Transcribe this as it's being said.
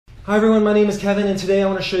Hi everyone, my name is Kevin and today I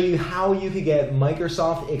want to show you how you can get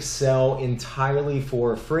Microsoft Excel entirely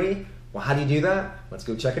for free. Well, how do you do that? Let's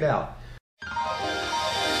go check it out.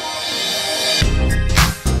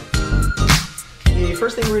 The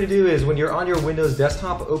first thing we're going to do is when you're on your Windows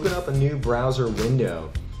desktop, open up a new browser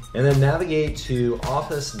window and then navigate to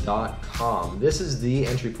office.com. This is the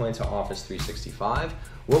entry point to Office 365.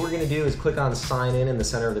 What we're going to do is click on Sign In the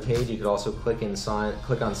center of the page. You could also click on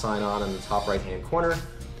Sign On in the top right hand corner.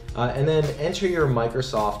 And then enter your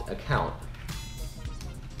Microsoft account.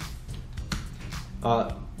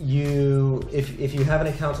 If you have an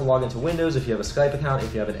account to log into Windows, if you have a Skype account,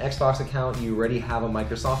 if you have an Xbox account, you already have a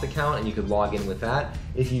Microsoft account and you could log in with that.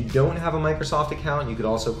 If you don't have a Microsoft account, you could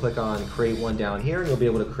also click on Create One down here and you'll be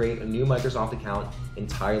able to create a new Microsoft account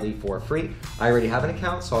entirely for free. I already have an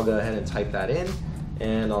account, so I'll go ahead and type that in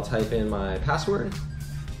and I'll type in my password.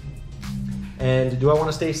 And do I want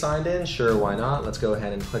to stay signed in? Sure, why not? Let's go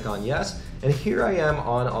ahead and click on yes. And here I am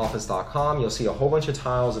on office.com. You'll see a whole bunch of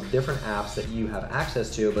tiles of different apps that you have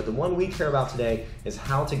access to, but the one we care about today is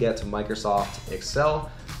how to get to Microsoft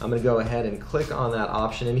Excel. I'm going to go ahead and click on that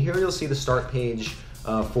option, and here you'll see the start page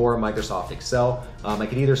for Microsoft Excel. I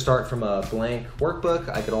could either start from a blank workbook,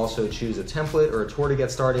 I could also choose a template or a tour to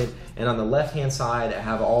get started, and on the left hand side I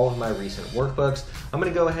have all of my recent workbooks. I'm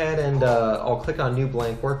going to go ahead and I'll click on New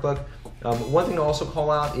Blank Workbook. One thing to also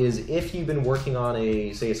call out is if you've been working on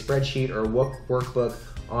say a spreadsheet or a workbook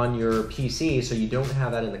on your PC, so you don't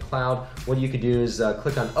have that in the cloud, what you could do is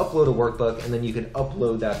click on Upload a Workbook, and then you can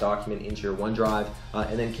upload that document into your OneDrive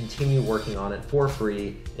and then continue working on it for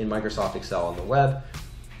free in Microsoft Excel on the web.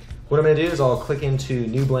 What I'm going to do is I'll click into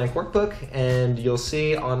New Blank Workbook, and you'll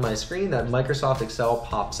see on my screen that Microsoft Excel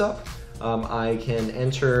pops up. I can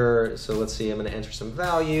enter, so let's see, I'm going to enter some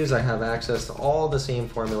values. I have access to all the same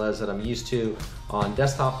formulas that I'm used to on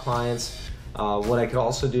desktop clients. What I could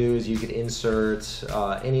also do is you could insert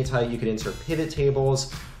any type, you could insert pivot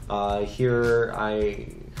tables. Here I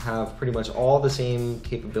have pretty much all the same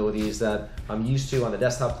capabilities that I'm used to on the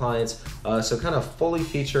desktop clients. So kind of fully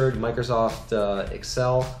featured Microsoft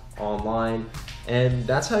Excel online. And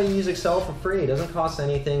that's how you use Excel for free. It doesn't cost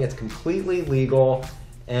anything. It's completely legal.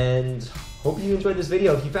 And hope you enjoyed this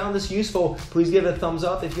video. If you found this useful, please give it a thumbs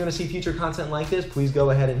up. If you want to see future content like this, please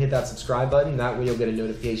go ahead and hit that subscribe button. That way you'll get a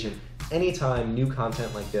notification anytime new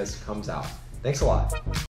content like this comes out. Thanks a lot.